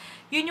 So,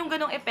 yun yung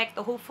ganong epekto,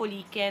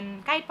 hopefully,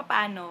 can, kahit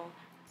papaano,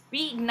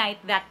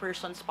 reignite that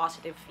person's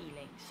positive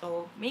feelings.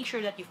 So, make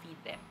sure that you feed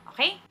them.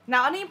 Okay?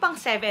 Now, ano yung pang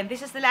 7?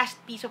 This is the last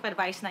piece of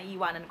advice na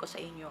iwanan ko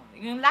sa inyo.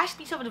 Yung last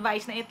piece of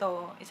advice na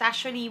ito is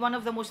actually one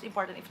of the most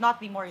important, if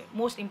not the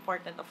most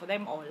important of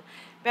them all.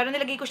 Pero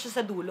nilagay ko siya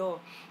sa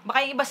dulo.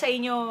 Baka yung iba sa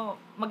inyo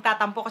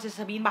magtatampo kasi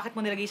sasabihin, bakit mo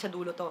nilagay sa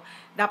dulo to?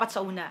 Dapat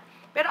sa una.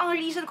 Pero ang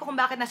reason ko kung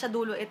bakit nasa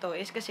dulo ito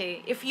is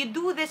kasi, if you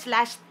do this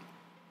last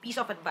piece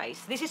of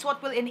advice, this is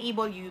what will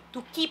enable you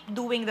to keep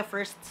doing the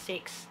first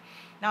 6.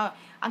 Now,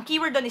 ang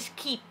keyword doon is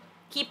keep.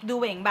 Keep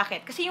doing.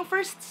 Bakit? Kasi yung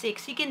first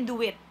 6, you can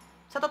do it.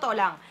 Sa totoo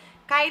lang.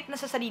 Kahit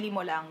nasa sarili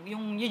mo lang,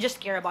 yung you just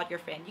care about your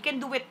friend, you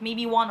can do it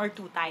maybe 1 or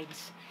 2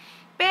 times.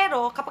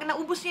 Pero, kapag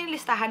naubos niyo yung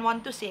listahan,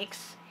 1 to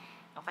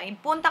 6, okay,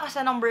 punta ka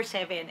sa number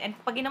 7. And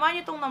pag ginawa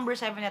niyo itong number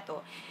 7 na to,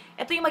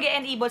 ito yung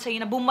mag-enable sa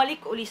iyo na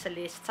bumalik uli sa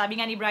list. Sabi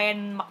nga ni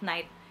Brian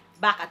McKnight,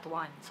 back at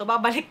 1. So,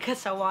 babalik ka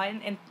sa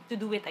 1 and to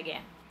do it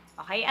again.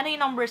 Okay? Ano yung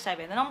number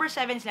 7? The number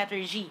 7 is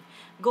letter G.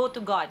 Go to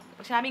God.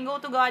 Pag sinabing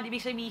go to God, ibig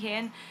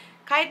sabihin,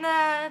 kahit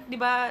na, di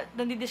ba,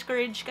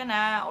 nadi-discourage ka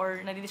na, or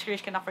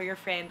nadi-discourage ka na for your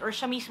friend, or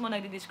siya mismo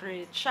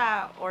nadi-discourage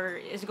siya,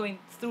 or is going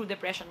through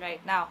depression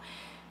right now,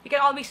 you can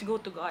always go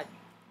to God.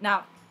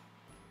 Now,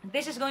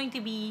 this is going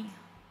to be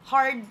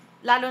hard,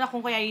 lalo na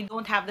kung kaya you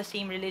don't have the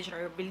same religion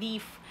or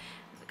belief,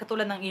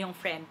 katulad ng iyong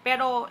friend.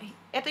 Pero,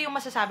 ito yung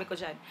masasabi ko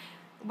dyan.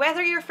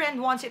 Whether your friend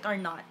wants it or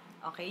not,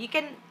 okay, you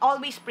can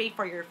always pray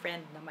for your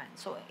friend naman.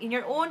 So, in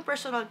your own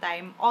personal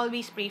time,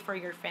 always pray for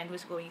your friend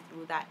who's going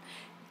through that.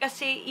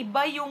 Kasi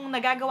iba yung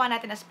nagagawa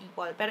natin as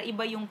people, pero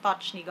iba yung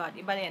touch ni God.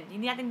 Iba din.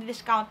 Hindi natin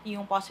discount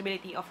yung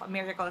possibility of a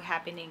miracle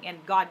happening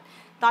and God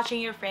touching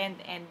your friend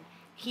and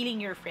healing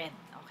your friend.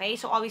 Okay?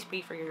 So, always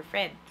pray for your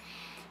friend.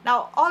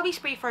 Now,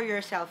 always pray for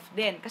yourself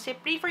din. Kasi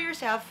pray for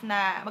yourself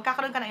na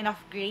magkakaroon ka ng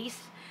enough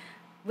grace,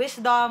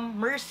 wisdom,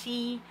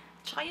 mercy,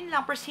 tsaka yun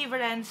lang,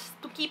 perseverance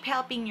to keep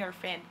helping your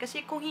friend.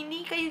 Kasi kung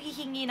hindi kayo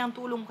hihingi ng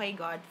tulong kay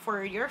God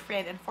for your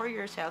friend and for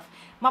yourself,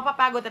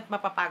 mapapagod at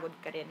mapapagod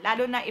ka rin.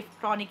 Lalo na if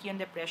chronic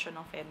yung depression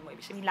ng friend mo.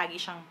 Ibig sabihin, lagi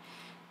siyang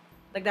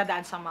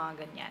nagdadaan sa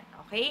mga ganyan.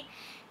 Okay?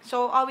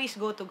 So, always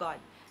go to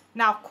God.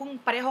 Now, kung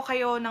pareho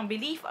kayo ng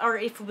belief or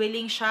if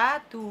willing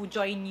siya to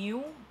join you,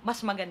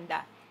 mas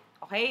maganda.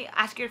 Okay?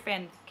 Ask your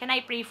friend, can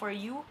I pray for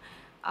you?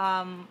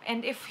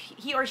 And if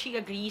he or she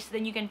agrees,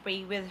 then you can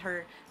pray with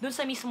her dun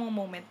sa mismong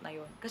moment na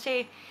yun.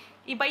 Kasi,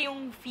 iba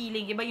yung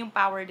feeling, iba yung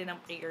power din ng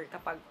prayer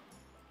kapag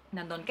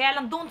nandun. Kaya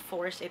lang, don't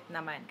force it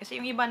naman. Kasi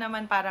yung iba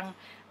naman parang,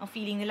 ang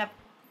feeling nila,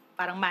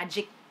 parang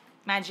magic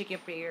yung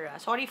prayer.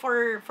 Sorry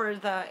for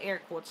the air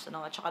quotes,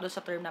 no? At saka doon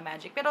sa term na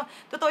magic. Pero,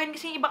 totoo yun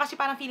kasi iba kasi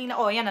parang feeling na,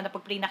 oh, yan na,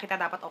 napag-pray na kita,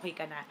 dapat okay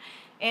ka na.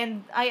 And,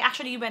 I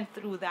actually went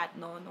through that,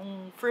 no?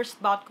 Nung first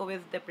bout ko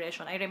with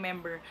depression, I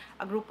remember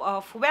a group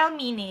of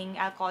well-meaning,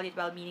 I'll call it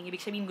well-meaning,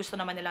 ibig sabihin gusto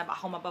naman nila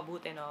ako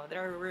mapabuti, no?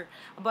 There were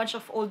a bunch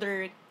of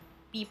older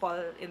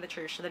people in the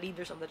church, the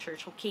leaders of the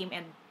church, who came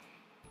and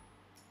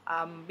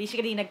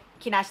basically,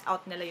 kinast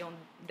out nila yung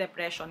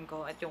depression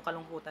ko at yung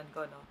kalungkutan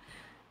ko, no?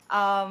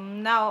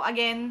 Now,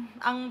 again,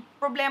 ang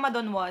problema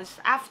doon was,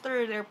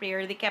 after their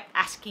prayer, they kept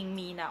asking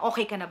me na,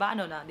 okay ka na ba?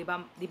 Ano na? Di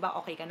ba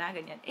okay ka na?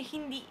 Ganyan. Eh,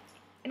 hindi.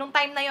 Nung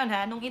time na yon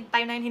nung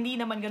time na yun, hindi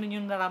naman ganun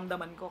yung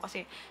naramdaman ko.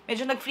 Kasi,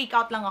 medyo nag-freak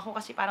out lang ako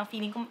kasi parang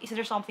feeling ko, is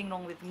there something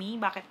wrong with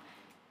me? Bakit?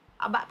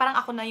 Parang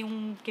ako na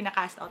yung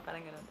kinakast out,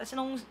 parang ganun. Tapos,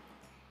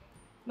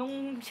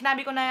 nung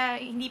sinabi ko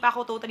na hindi pa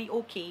ako totally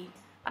okay,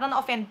 parang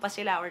na-offend pa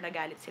sila or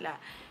nagalit sila.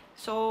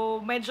 So,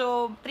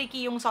 medyo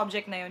tricky yung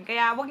subject na yun.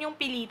 Kaya, wag niyong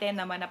pilitin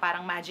naman na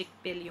parang magic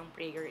pill yung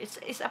prayer.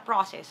 It's a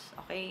process,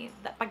 okay?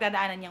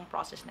 Pagdadaanan niyang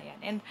process na yan.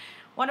 And,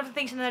 one of the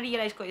things na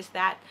na-realize ko is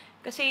that,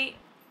 kasi,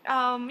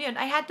 yun,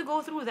 I had to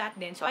go through that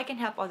din so I can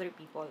help other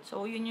people.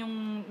 So, yun yung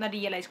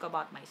na-realize ko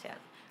about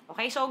myself.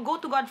 Okay? So, go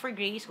to God for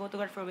grace, go to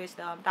God for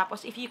wisdom.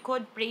 Tapos, if you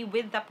could pray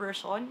with the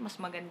person, mas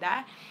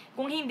maganda.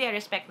 Kung hindi,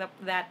 respect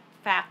that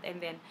fact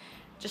and then,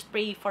 just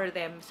pray for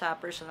them sa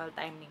personal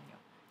time ninyo.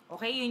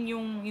 Okay, yun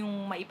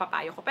yung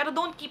maipapayo ko. Pero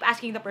don't keep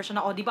asking the person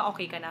na, oh, di ba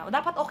okay ka na? O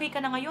dapat okay ka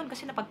na ngayon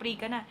kasi napag-pray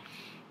ka na.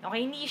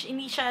 Okay,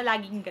 hindi siya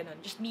laging ganun.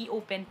 Just be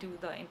open to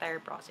the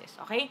entire process.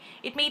 Okay?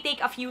 It may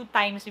take a few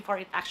times before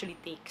it actually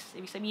takes.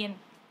 Ibig sabihin,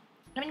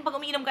 alam niyo, pag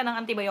umiinom ka ng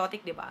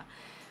antibiotic, di ba?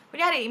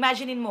 Kunyari,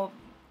 imaginein mo,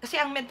 kasi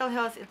ang mental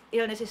health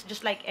illness is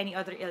just like any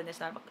other illness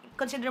na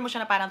consider mo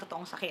siya na parang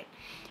totoong sakit.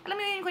 Alam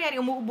mo yun,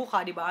 kunyari, umuubo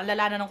ka, di ba? Ang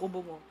lala na ng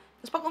ubo mo.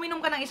 Tapos pag uminom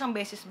ka ng isang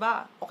beses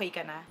ba, okay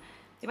ka na?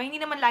 Di ba?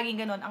 Hindi naman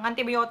laging ganun. Ang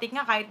antibiotic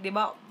nga, kahit, di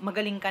ba,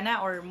 magaling ka na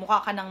or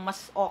mukha ka nang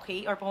mas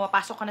okay or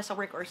pumapasok ka na sa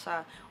work or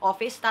sa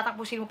office,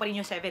 tatapusin mo pa rin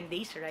yung 7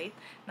 days, right?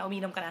 Na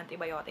uminom ka ng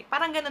antibiotic.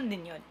 Parang ganun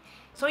din yun.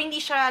 So, hindi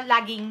siya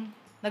laging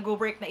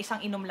nag-work na isang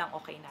inom lang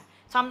okay na.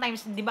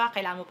 Sometimes, di ba,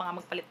 kailangan mo pa nga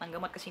magpalit ng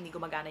gamot kasi hindi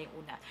gumagana yung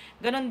una.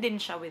 Ganon din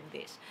siya with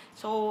this.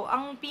 So,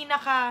 ang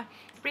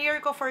prayer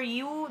ko for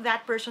you,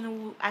 that person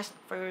who asked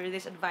for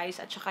this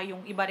advice, at saka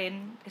yung iba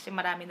rin, kasi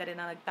marami na rin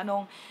na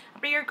nagtanong, ang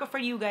prayer ko for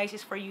you guys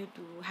is for you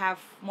to have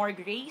more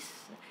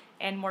grace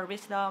and more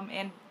wisdom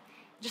and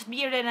just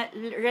be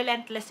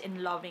relentless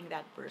in loving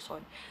that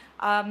person.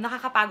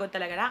 Nakakapagod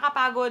talaga.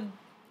 Nakakapagod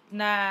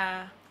na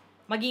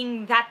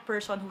maging that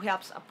person who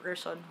helps a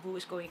person who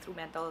is going through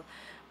mental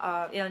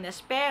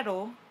illness.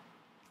 Pero,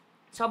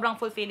 sobrang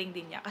fulfilling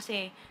din niya.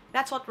 Kasi,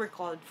 that's what we're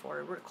called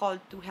for. We're called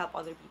to help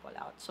other people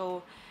out.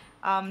 So,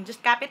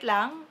 just cap it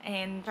lang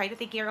and try to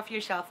take care of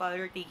yourself while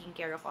you're taking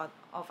care of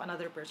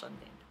another person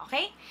din.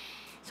 Okay?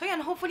 So,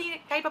 yan.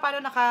 Hopefully, kahit pa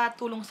paano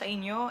nakatulong sa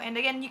inyo. And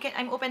again,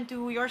 I'm open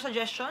to your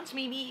suggestions.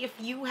 Maybe if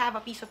you have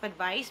a piece of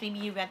advice,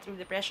 maybe you went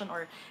through depression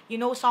or you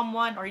know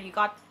someone or you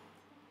got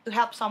to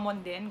help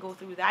someone din go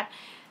through that,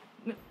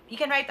 you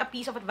can write a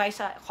piece of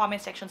advice sa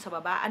comment section sa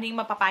baba. Ano yung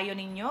mapapayo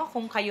ninyo?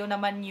 Kung kayo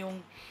naman yung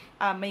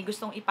may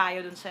gustong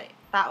ipayo dun sa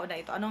tao na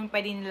ito, anong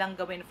pwede nilang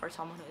gawin for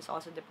someone who is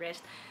also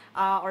depressed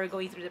or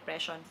going through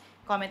depression?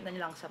 Comment na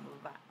nilang sa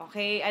baba.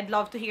 Okay? I'd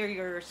love to hear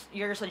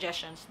your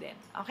suggestions din.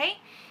 Okay?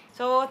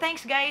 So,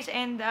 thanks guys.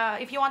 And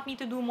if you want me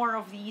to do more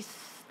of these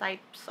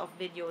types of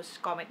videos,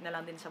 comment na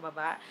lang din sa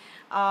baba.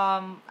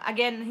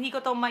 Again, hindi ko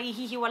to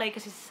maihihiwalay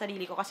kasi sa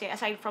sarili ko. Kasi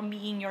aside from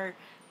being your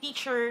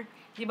teacher,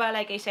 di ba,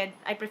 like I said,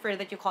 I prefer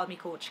that you call me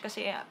coach.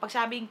 Kasi pag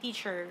sabing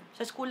teacher,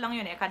 sa school lang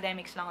yun,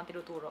 academics lang ang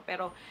tinuturo.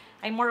 Pero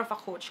I'm more of a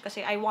coach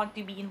kasi I want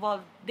to be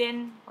involved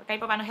din, or kahit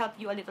pa paano help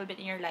you a little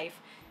bit in your life,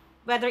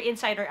 whether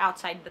inside or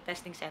outside the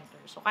testing center.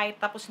 So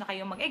kahit tapos na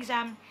kayong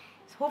mag-exam,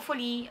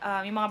 hopefully,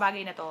 yung mga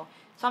bagay na to,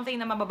 something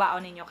na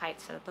mababaon ninyo kahit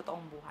sa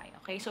totoong buhay.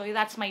 Okay? So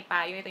that's my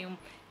payo. Ito yung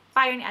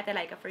Payo ni Ate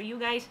Lyqa for you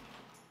guys.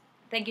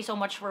 Thank you so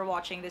much for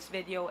watching this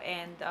video.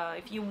 And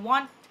if you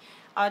want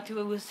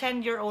to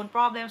send your own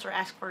problems or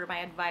ask for my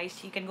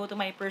advice, you can go to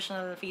my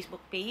personal Facebook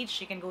page.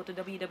 You can go to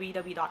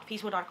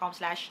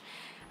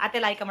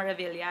www.facebook.com/Ate Lyqa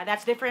Maravilla.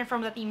 That's different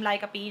from the Team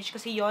Lyqa page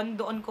kasi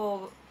doon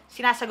ko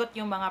sinasagot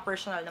yung mga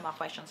personal na mga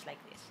questions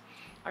like this.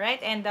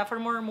 Alright? And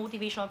for more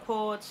motivational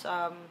quotes,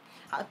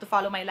 how to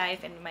follow my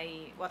life and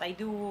what I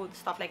do,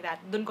 stuff like that,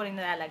 doon ko rin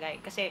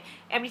nalalagay. Kasi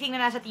everything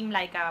na nasa Team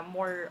Lyqa,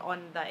 more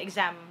on the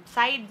exam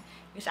side,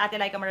 yung sa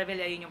Ate Lyqa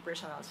Maravilla, yun yung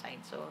personal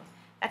side. So,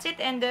 that's it.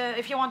 And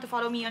if you want to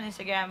follow me on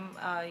Instagram,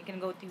 you can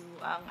go to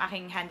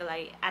aking handle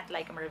ay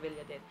 @Lyqa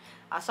Maravilla din.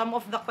 Some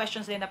of the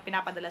questions din na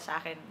pinapadala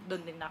sa akin,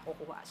 doon din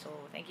nakukuha. So,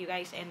 thank you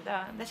guys. And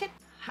that's it.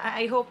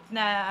 I hope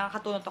na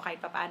katulong to kahit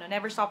papaano.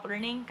 Never stop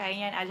learning.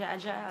 Kaya yan,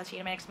 aja. I'll see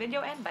you in my next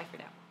video and bye for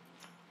now.